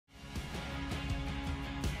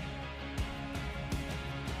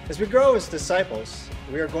As we grow as disciples,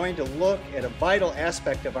 we are going to look at a vital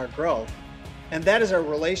aspect of our growth, and that is our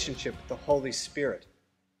relationship with the Holy Spirit.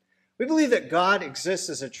 We believe that God exists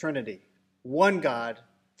as a Trinity, one God,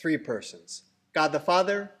 three persons: God the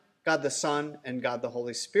Father, God the Son, and God the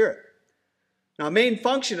Holy Spirit. Now, a main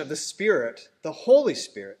function of the Spirit, the Holy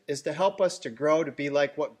Spirit, is to help us to grow to be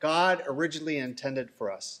like what God originally intended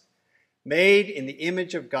for us. Made in the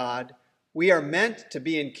image of God, we are meant to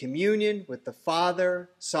be in communion with the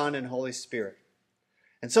Father, Son, and Holy Spirit.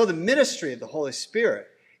 And so the ministry of the Holy Spirit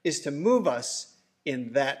is to move us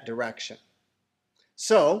in that direction.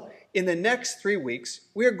 So, in the next 3 weeks,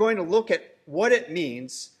 we are going to look at what it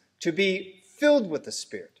means to be filled with the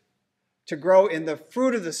Spirit, to grow in the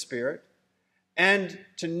fruit of the Spirit, and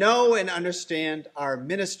to know and understand our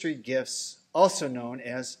ministry gifts, also known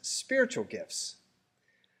as spiritual gifts.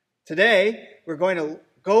 Today, we're going to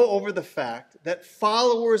go over the fact that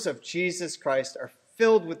followers of Jesus Christ are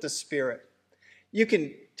filled with the Spirit. You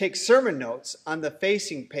can take sermon notes on the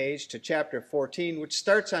facing page to chapter 14, which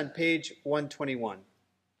starts on page 121.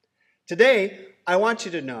 Today, I want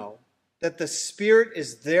you to know that the Spirit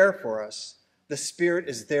is there for us. The Spirit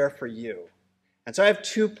is there for you. And so I have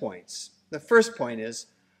 2 points. The first point is,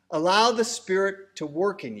 allow the Spirit to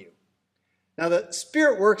work in you. Now, the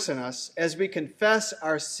Spirit works in us as we confess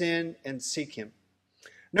our sin and seek Him.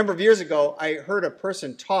 A number of years ago, I heard a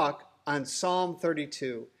person talk on Psalm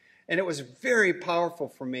 32, and it was very powerful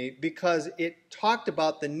for me because it talked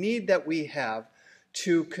about the need that we have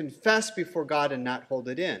to confess before God and not hold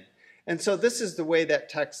it in. And so this is the way that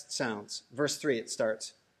text sounds. Verse 3, it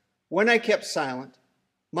starts, "When I kept silent,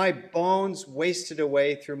 my bones wasted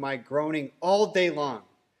away through my groaning all day long.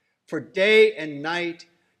 For day and night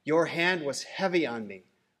your hand was heavy on me.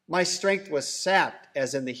 My strength was sapped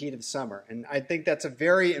as in the heat of summer." And I think that's a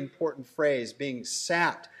very important phrase, being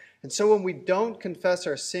sapped. And so when we don't confess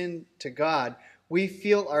our sin to God, we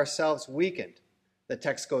feel ourselves weakened. The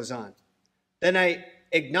text goes on. "Then I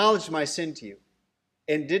acknowledged my sin to you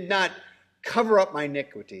and did not cover up my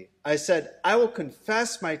iniquity. I said, I will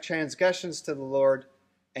confess my transgressions to the Lord,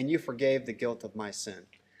 and you forgave the guilt of my sin."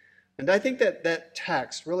 And I think that that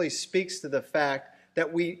text really speaks to the fact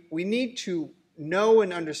that we need to know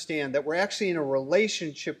and understand that we're actually in a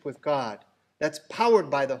relationship with God that's powered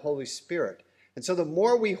by the Holy Spirit. And so the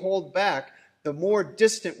more we hold back, the more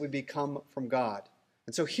distant we become from God.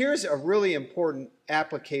 And so here's a really important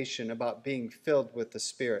application about being filled with the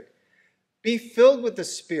Spirit. Be filled with the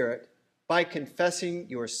Spirit by confessing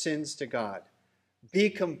your sins to God. Be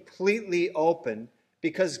completely open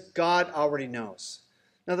because God already knows.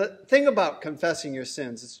 Now, the thing about confessing your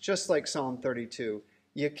sins, it's just like Psalm 32.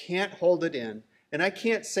 You can't hold it in. And I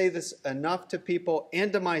can't say this enough to people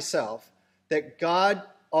and to myself, that God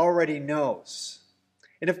already knows.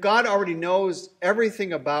 And if God already knows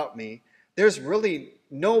everything about me, there's really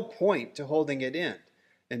no point to holding it in.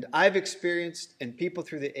 And I've experienced, and people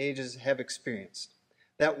through the ages have experienced,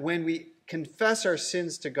 that when we confess our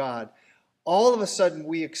sins to God, all of a sudden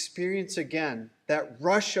we experience again that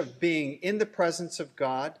rush of being in the presence of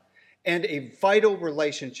God and a vital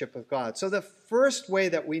relationship with God. So the first way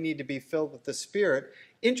that we need to be filled with the Spirit,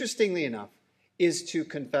 interestingly enough, is to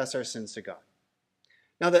confess our sins to God.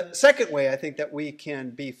 Now, the second way I think that we can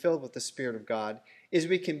be filled with the Spirit of God is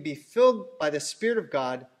we can be filled by the Spirit of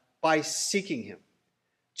God by seeking Him.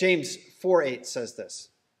 James 4:8 says this,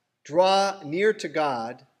 "Draw near to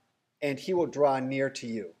God, and He will draw near to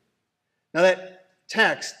you." Now, that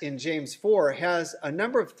text in James 4 has a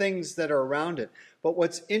number of things that are around it. But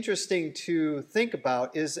what's interesting to think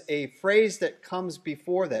about is a phrase that comes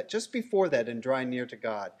before that, just before that in drawing near to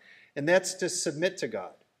God. And that's to submit to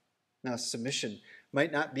God. Now, submission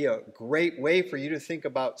might not be a great way for you to think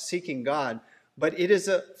about seeking God, but it is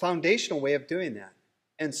a foundational way of doing that.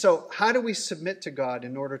 And so how do we submit to God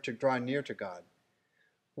in order to draw near to God?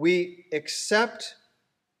 We accept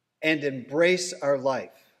and embrace our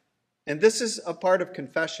life. And this is a part of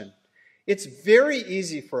confession. It's very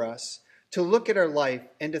easy for us to look at our life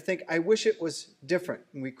and to think, I wish it was different.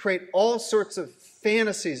 And we create all sorts of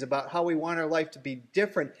fantasies about how we want our life to be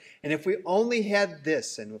different. And if we only had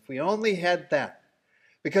this, and if we only had that.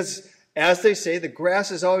 Because, as they say, the grass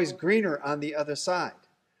is always greener on the other side.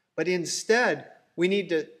 But instead, we need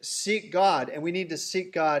to seek God, and we need to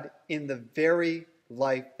seek God in the very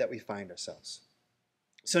life that we find ourselves.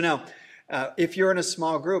 So now, if you're in a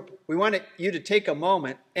small group, we want you to take a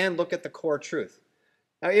moment and look at the core truth.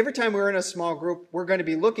 Now, every time we're in a small group, we're going to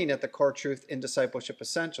be looking at the core truth in Discipleship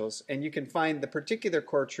Essentials, and you can find the particular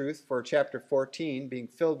core truth for chapter 14, being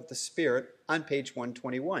filled with the Spirit, on page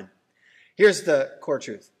 121. Here's the core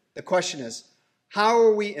truth. The question is, how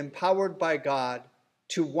are we empowered by God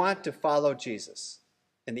to want to follow Jesus?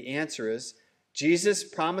 And the answer is, Jesus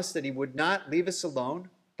promised that he would not leave us alone,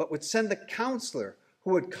 but would send the counselor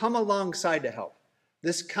who would come alongside to help.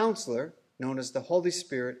 This counselor, known as the Holy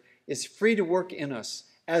Spirit, is free to work in us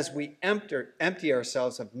as we empty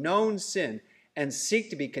ourselves of known sin and seek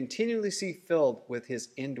to be continually filled with his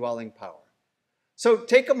indwelling power. So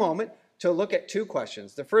take a moment to look at two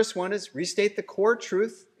questions. The first one is restate the core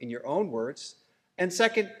truth in your own words. And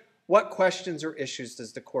second, what questions or issues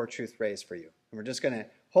does the core truth raise for you? And we're just going to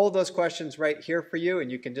hold those questions right here for you, and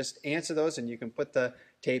you can just answer those, and you can put the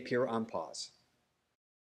tape here on pause.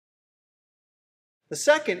 The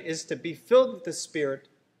second is to be filled with the Spirit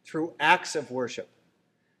through acts of worship.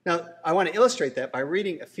 Now, I want to illustrate that by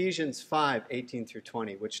reading Ephesians 5:18 through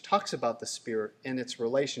 20, which talks about the Spirit and its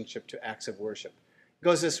relationship to acts of worship. It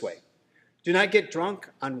goes this way: do not get drunk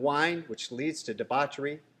on wine, which leads to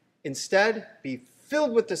debauchery. Instead, be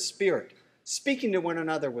filled with the Spirit, speaking to one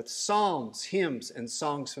another with psalms, hymns, and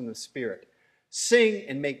songs from the Spirit. Sing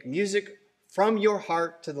and make music from your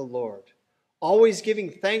heart to the Lord, always giving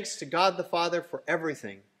thanks to God the Father for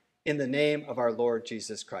everything in the name of our Lord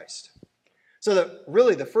Jesus Christ. So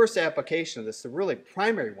the first application of this, the really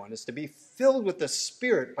primary one, is to be filled with the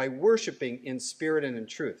Spirit by worshiping in spirit and in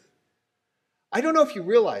truth. I don't know if you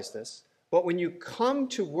realize this, but when you come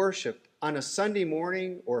to worship on a Sunday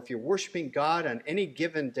morning, or if you're worshiping God on any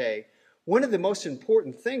given day, one of the most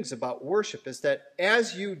important things about worship is that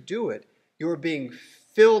as you do it, you're being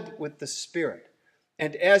filled with the Spirit.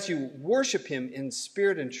 And as you worship him in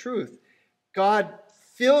spirit and truth, God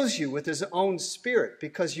fills you with his own Spirit,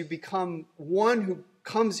 because you become one who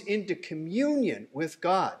comes into communion with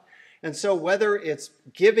God. And so whether it's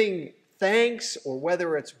giving thanks or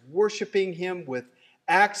whether it's worshiping him with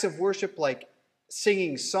acts of worship like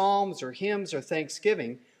singing psalms or hymns or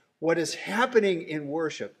thanksgiving, what is happening in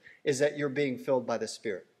worship is that you're being filled by the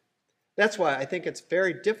Spirit. That's why I think it's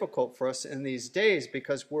very difficult for us in these days,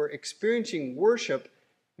 because we're experiencing worship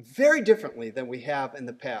very differently than we have in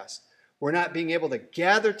the past. We're not being able to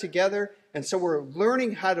gather together, and so we're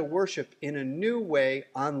learning how to worship in a new way,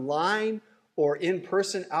 online or in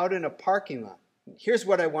person out in a parking lot. Here's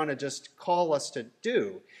what I want to just call us to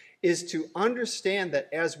do, is to understand that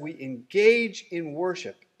as we engage in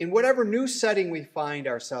worship, in whatever new setting we find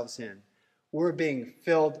ourselves in, we're being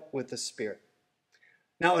filled with the Spirit.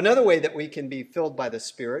 Now, another way that we can be filled by the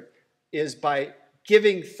Spirit is by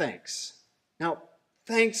giving thanks. Now,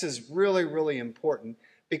 thanks is really, really important,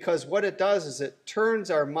 because what it does is it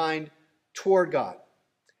turns our mind toward God.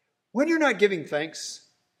 When you're not giving thanks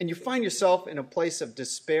and you find yourself in a place of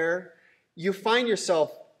despair, you find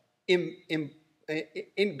yourself in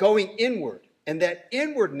going inward, and that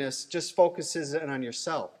inwardness just focuses in on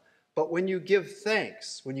yourself. But when you give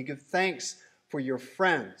thanks for your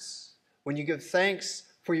friends, when you give thanks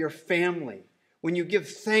for your family, when you give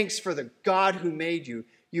thanks for the God who made you,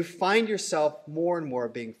 you find yourself more and more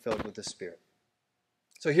being filled with the Spirit.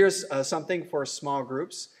 So here's something for small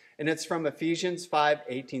groups, and it's from Ephesians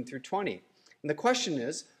 5:18 through 20. And the question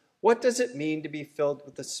is, what does it mean to be filled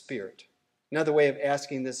with the Spirit? Another way of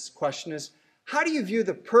asking this question is, how do you view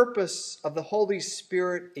the purpose of the Holy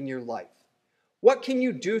Spirit in your life? What can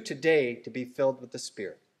you do today to be filled with the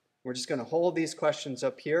Spirit? We're just going to hold these questions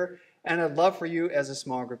up here, and I'd love for you as a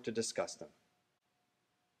small group to discuss them.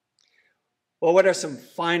 Well, what are some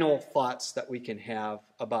final thoughts that we can have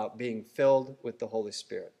about being filled with the Holy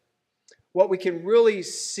Spirit? What we can really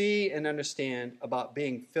see and understand about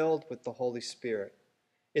being filled with the Holy Spirit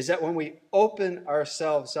is that when we open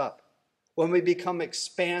ourselves up, when we become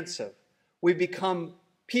expansive, we become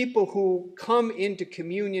people who come into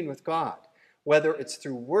communion with God, whether it's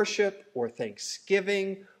through worship or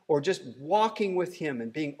thanksgiving or just walking with him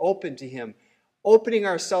and being open to him, opening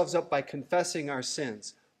ourselves up by confessing our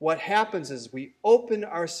sins. What happens is we open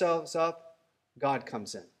ourselves up, God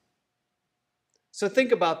comes in. So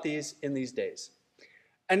think about these in these days.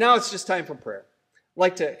 And now it's just time for prayer. I'd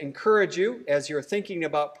like to encourage you, as you're thinking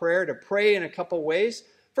about prayer, to pray in a couple ways.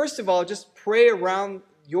 First of all, just pray around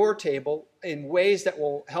your table in ways that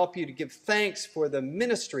will help you to give thanks for the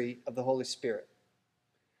ministry of the Holy Spirit.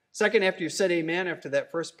 Second, after you've said amen after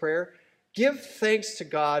that first prayer, give thanks to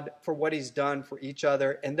God for what he's done for each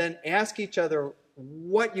other, and then ask each other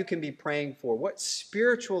what you can be praying for, what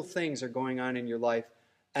spiritual things are going on in your life,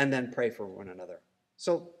 and then pray for one another.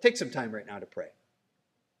 So take some time right now to pray.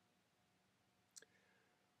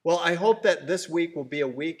 Well, I hope that this week will be a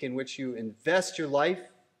week in which you invest your life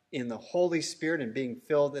in the Holy Spirit and being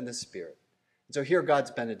filled in the Spirit. And so hear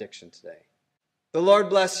God's benediction today. The Lord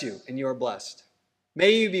bless you, and you are blessed.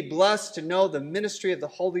 May you be blessed to know the ministry of the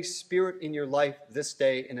Holy Spirit in your life this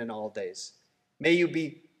day and in all days. May you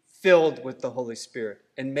be filled with the Holy Spirit,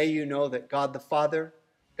 and may you know that God the Father,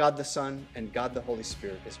 God the Son, and God the Holy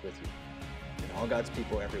Spirit is with you. And all God's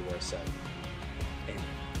people everywhere said,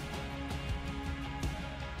 amen.